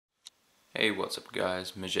Hey, what's up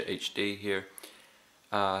guys, Midget HD here.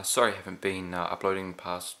 Sorry I haven't been uploading the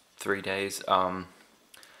past 3 days.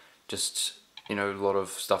 Just, a lot of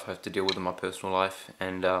stuff I have to deal with in my personal life,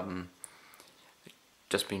 and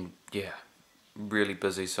just been, really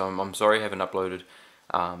busy, so I'm sorry I haven't uploaded,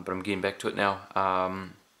 but I'm getting back to it now.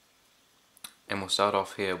 And we'll start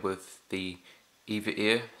off here with the EVA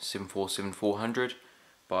Air 747-400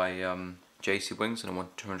 by JC Wings in a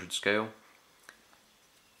 1:200 scale.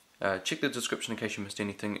 Check the description in case you missed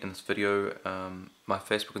anything in this video. My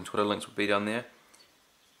Facebook and Twitter links will be down there.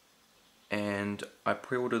 And I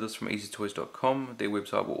pre-ordered this from easytoys.com. Their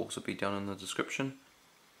website will also be down in the description.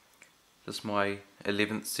 This is my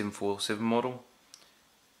 11th 747 model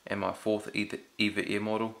and my 4th EVA Air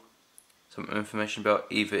model. Some information about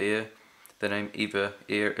EVA Air. The name EVA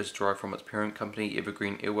Air is derived from its parent company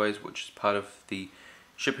Evergreen Airways, which is part of the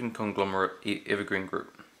shipping conglomerate Evergreen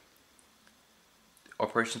Group.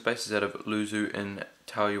 Operations base is out of Luzhu in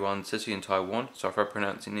Taoyuan City in Taiwan. Sorry if I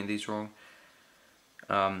pronounce any of these wrong.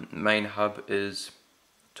 Main hub is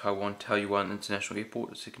Taoyuan International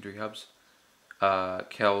Airport, secondary hubs,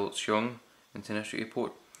 Kaohsiung International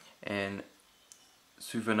Airport, and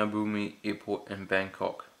Suvarnabhumi Airport in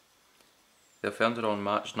Bangkok. They were founded on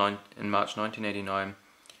March 1989,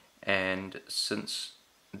 and since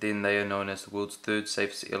then they are known as the world's third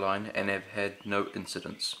safest airline and have had no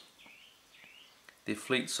incidents. Their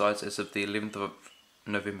fleet size as of the 11th of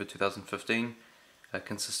November 2015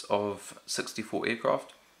 consists of 64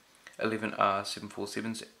 aircraft. 11 are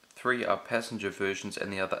 747s, 3 are passenger versions,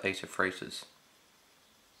 and the other 8 are freighters.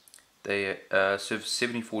 They serve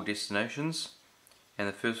 74 destinations, and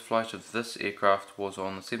the first flight of this aircraft was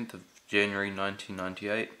on the 7th of January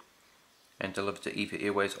 1998 and delivered to EVA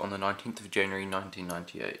Airways on the 19th of January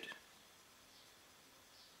 1998.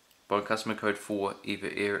 Boeing customer code for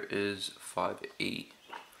EVA Air is 5E.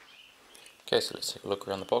 Okay, so let's take a look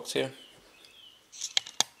around the box here.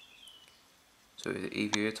 So the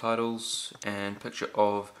EVA Air titles and picture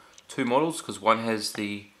of 2 models, because one has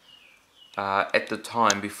the at the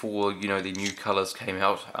time before the new colours came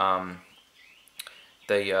out,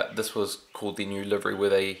 this was called the new livery,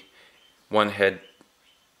 where one had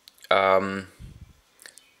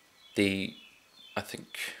the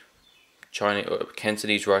China or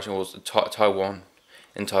Cantonese writing was Taiwan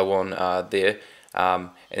in Taiwan there,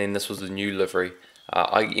 and then this was the new livery.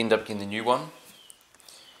 I end up getting the new one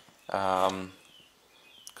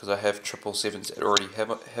because I have 777s that already have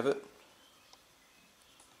it.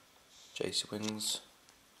 JC Wings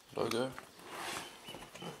logo.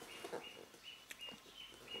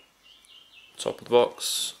 Top of the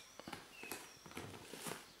box.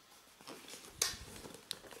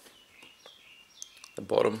 The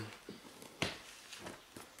bottom.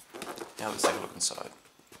 Now let's take a look inside.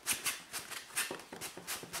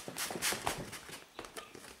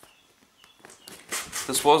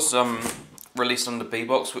 This was released on the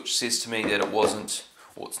BBOX, which says to me that it wasn't,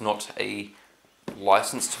 or it's not a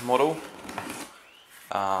licensed model,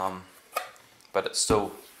 but it's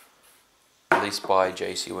still released by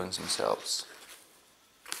JC Wings themselves.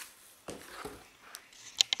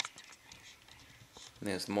 And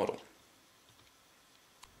there's the model.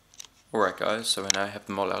 Alright guys, so we now have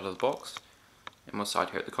the model out of the box, and we'll start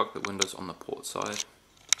here at the cockpit windows on the port side.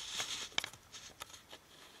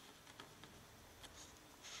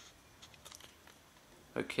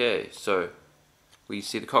 Okay, so we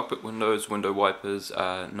see the cockpit windows, window wipers,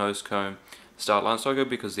 nose cone, Star Alliance logo,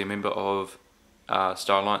 because they're a member of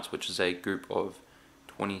Star Alliance, which is a group of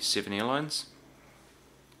 27 airlines.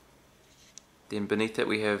 Then beneath that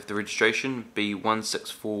we have the registration,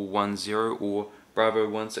 B16410 or Bravo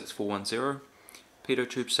 16410, pitot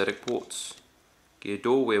tube static ports, gear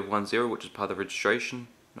door, we have 10, which is part of the registration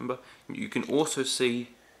number. You can also see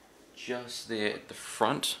just there at the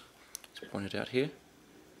front, it's pointed out here,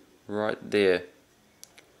 right there,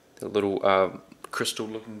 the little crystal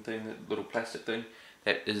looking thing, that little plastic thing,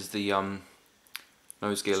 that is the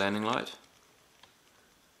nose gear landing light.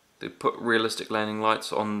 They put realistic landing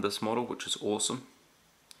lights on this model, which is awesome.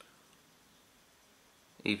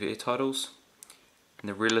 EVA Air titles. And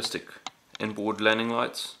the realistic inboard landing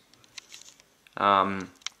lights. Done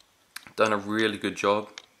a really good job.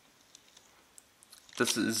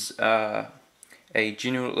 This is a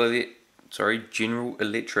General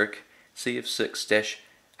Electric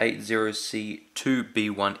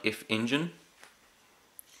CF6-80C2B1F engine.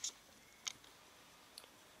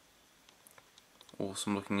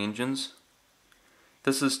 Awesome looking engines.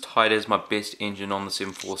 This is tied as my best engine on the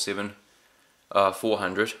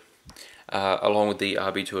 747-400. Along with the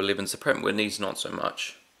RB211s. The Pratt & Whitney's not so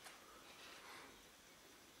much.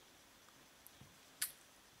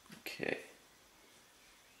 Okay.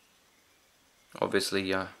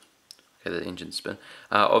 Obviously, okay, the engine spin.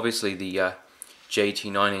 Obviously, the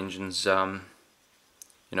JT9 engines, you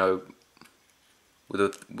know, were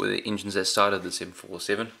the engines that started the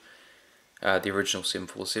 747, the original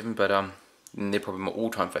 747. But they're probably my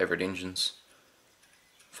all-time favorite engines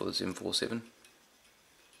for the 747.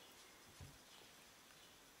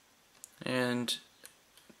 And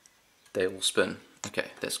they all spin.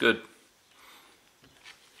 Okay, that's good.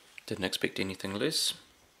 Didn't expect anything less.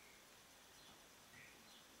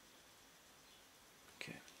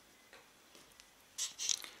 Okay.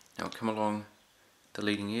 Now come along the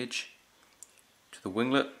leading edge to the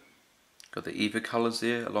winglet. Got the EVA colours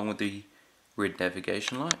there, along with the red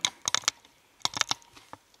navigation light.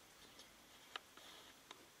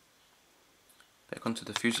 Back onto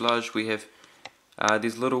the fuselage, we have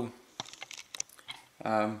these little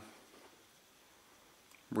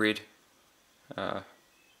red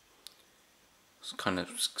kind of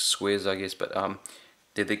squares, I guess, but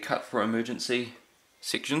they're cut for emergency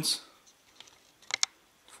sections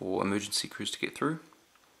for emergency crews to get through.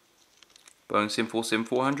 Boeing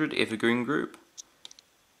 747-400 Evergreen Group,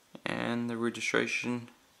 and the registration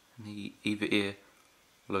and the EVA Air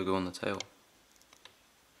logo on the tail.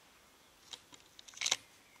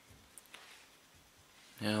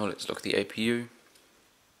 Now let's look at the APU.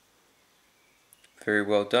 Very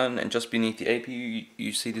well done, and just beneath the APU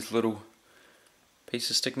you see this little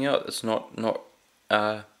pieces sticking out. It's not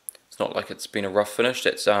like it's been a rough finish.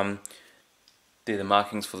 That's they're the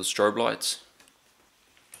markings for the strobe lights.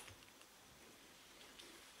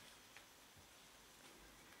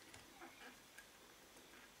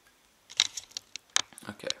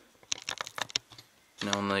 Okay.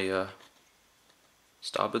 Now on the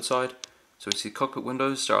starboard side, so we see cockpit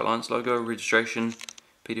windows, Star Alliance logo, registration,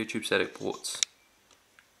 PDO tube static ports.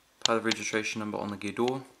 Part of the registration number on the gear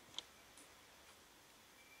door.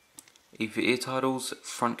 EVA Air titles,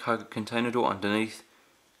 front cargo container door underneath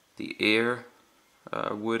the air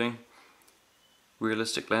wording,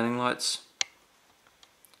 realistic landing lights,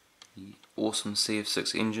 the awesome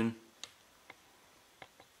CF6 engine,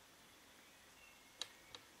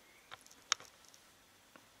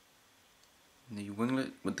 the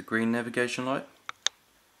winglet with the green navigation light,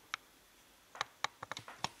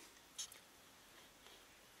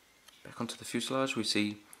 back onto the fuselage we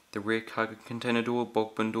see the rear cargo container door,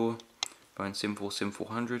 bulk bin door, Boeing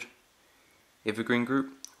 747-400, Evergreen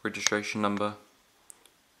Group, registration number,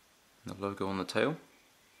 and the logo on the tail.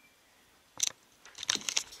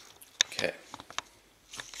 Okay,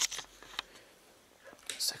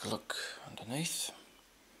 let's take a look underneath.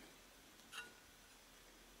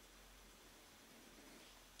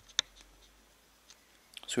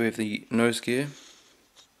 So we have the nose gear,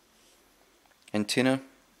 antenna,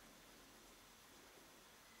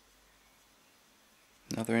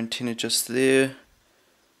 another antenna just there,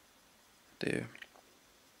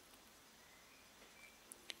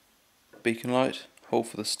 beacon light, hole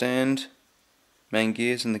for the stand, main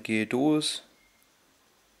gears and the gear doors,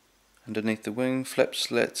 underneath the wing, flap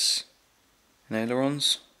slats and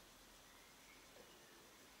ailerons.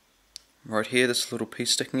 Right here, this little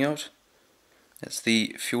piece sticking out, that's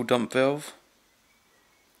the fuel dump valve,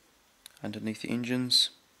 underneath the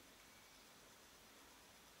engines.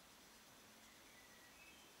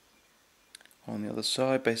 On the other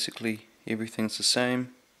side, basically everything's the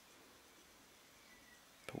same,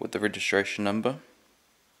 but with the registration number.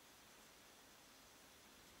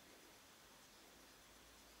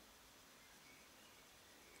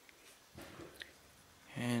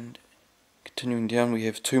 And continuing down, we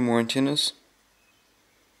have two more antennas.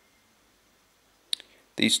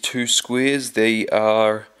 These two squares, they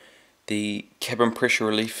are the cabin pressure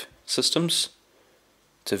relief systems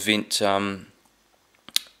to vent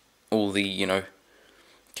all the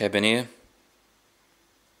cabin air.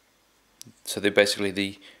 So they're basically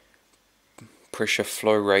the pressure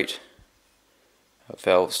flow rate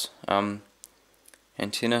valves.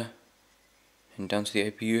 Antenna and down to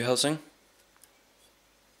the APU housing.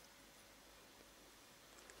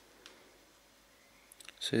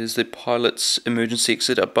 So here's the pilot's emergency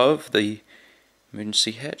exit above, the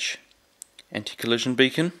emergency hatch, anti-collision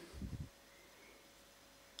beacon,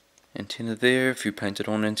 antenna there, a few painted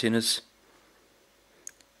on antennas.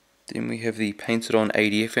 Then we have the painted on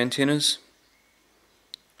ADF antennas,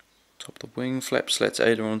 top of the wing, flap slats,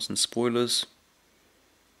 ailerons and spoilers.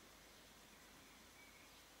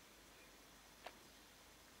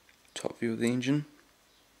 Top view of the engine.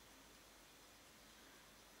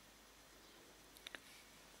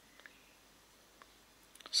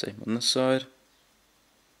 Same on this side.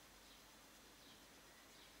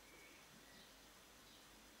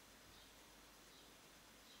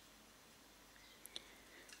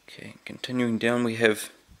 Okay, continuing down, we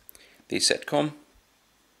have the SATCOM,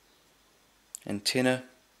 antenna,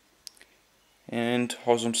 and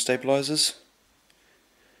horizontal stabilizers.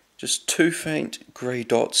 Just two faint grey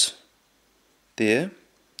dots there,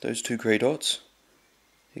 those two grey dots,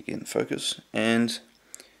 again focus, and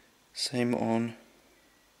same on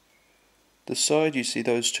this side, you see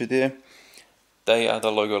those two there. They are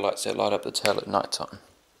the logo lights that light up the tail at night time.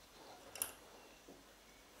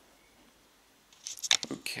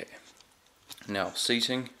 Okay, now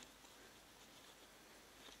seating.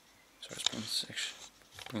 Sorry, let's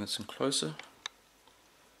bring this in closer.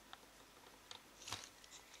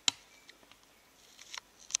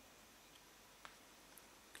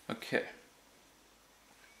 Okay,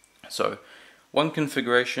 so one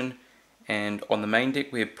configuration, and on the main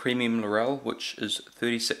deck we have premium Laurel, which is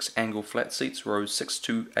 36 angle flat seats, rows 6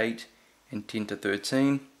 to 8 and 10 to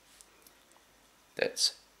 13.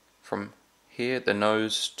 That's from here, the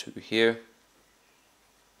nose, to here.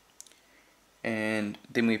 And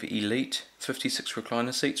then we have Elite, 56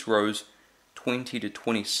 recliner seats, rows 20 to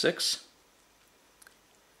 26.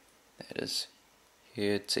 That is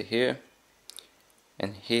here to here.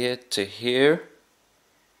 And here to here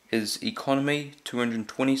is Economy,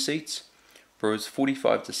 220 seats, rows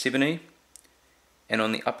 45 to 70. And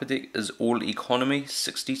on the upper deck is All Economy,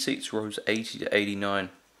 60 seats, rows 80 to 89.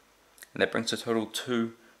 And that brings the total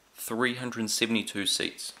to 372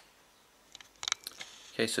 seats.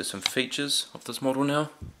 Okay, so some features of this model now.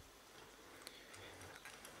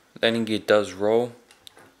 Landing gear does roll.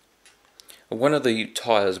 One of the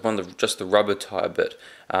tyres, just the rubber tyre bit,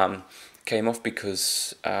 came off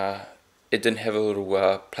because it didn't have a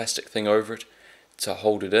little plastic thing over it to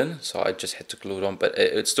hold it in, so I just had to glue it on, but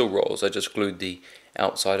it still rolls. I just glued the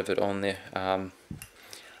outside of it on there,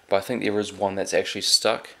 but I think there is one that's actually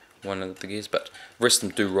stuck, one of the gears, but the rest of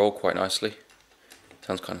them do roll quite nicely.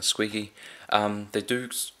 Sounds kind of squeaky. They do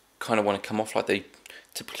kind of want to come off like they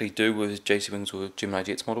typically do with JC Wings or Gemini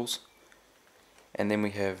Jets models. And then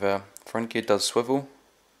we have front gear does swivel,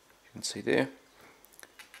 you can see there,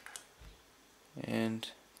 and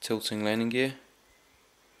tilting landing gear.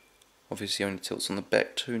 Obviously only tilts on the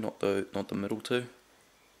back too, not the middle too.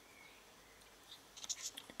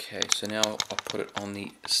 Okay, so now I'll put it on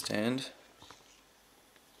the stand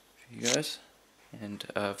for you guys. And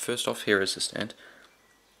first off, here is the stand.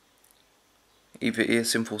 EVA Air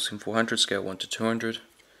 747-400, scale 1 to 200.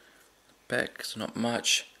 Back, so not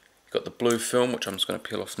much. You've got the blue film, which I'm just going to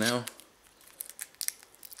peel off now.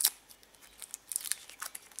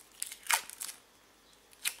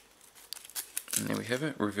 And there we have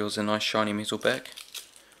it. Reveals a nice shiny metal back.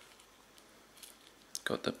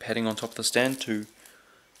 Got the padding on top of the stand to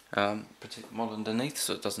protect the model underneath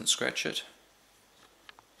so it doesn't scratch it.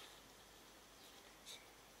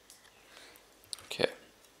 Okay.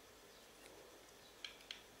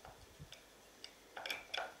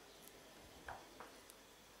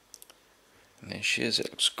 And there she is.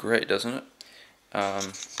 It looks great, doesn't it?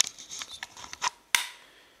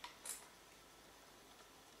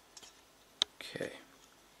 Okay.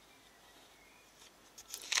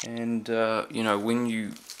 And you know, when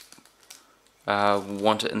you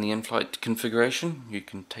want it in the in-flight configuration, you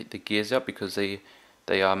can take the gears out because they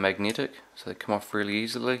are magnetic, so they come off really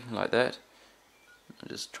easily like that. I'll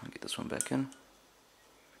just try and get this one back in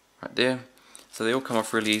right there. So they all come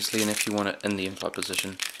off really easily, and if you want it in the in-flight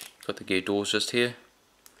position, you've got the gear doors just here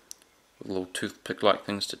with little toothpick like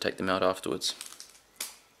things to take them out afterwards.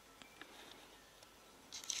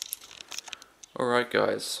 Alright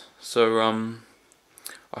guys, so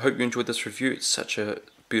I hope you enjoyed this review. It's such a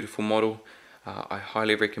beautiful model. I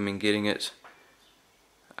highly recommend getting it.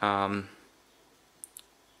 And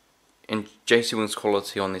JC Wings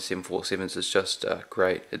quality on these 747s is just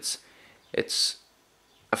great. It's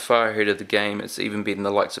a far ahead of the game. It's even better than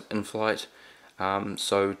the likes of in-flight.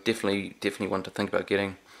 So definitely one to think about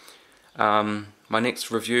getting. My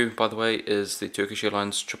next review, by the way, is the Turkish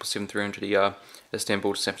Airlines 777-300ER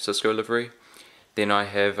Istanbul to San Francisco livery. Then I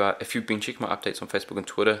have, if you've been checking my updates on Facebook and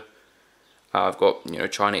Twitter, I've got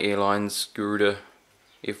China Airlines, Garuda,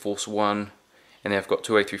 Air Force One, and then I've got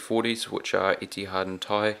two A340s, which are Etihad and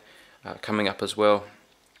Thai, coming up as well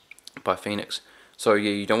by Phoenix. So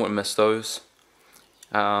yeah, you don't want to miss those.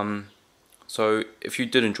 So if you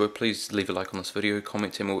did enjoy, please leave a like on this video,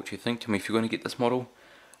 comment, tell me what you think, tell me if you're going to get this model.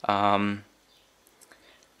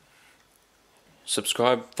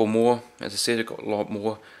 Subscribe for more. As I said, I've got a lot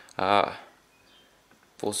more. I've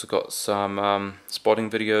also got some spotting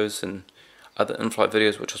videos and other in-flight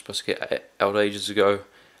videos which I was supposed to get out ages ago,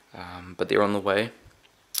 but they're on the way.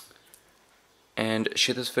 And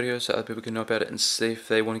share this video so other people can know about it and see if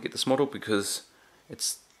they want to get this model, because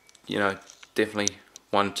it's you know, definitely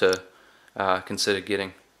one to consider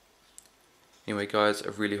getting. Anyway guys, I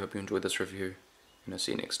really hope you enjoyed this review, and I'll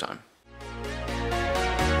see you next time.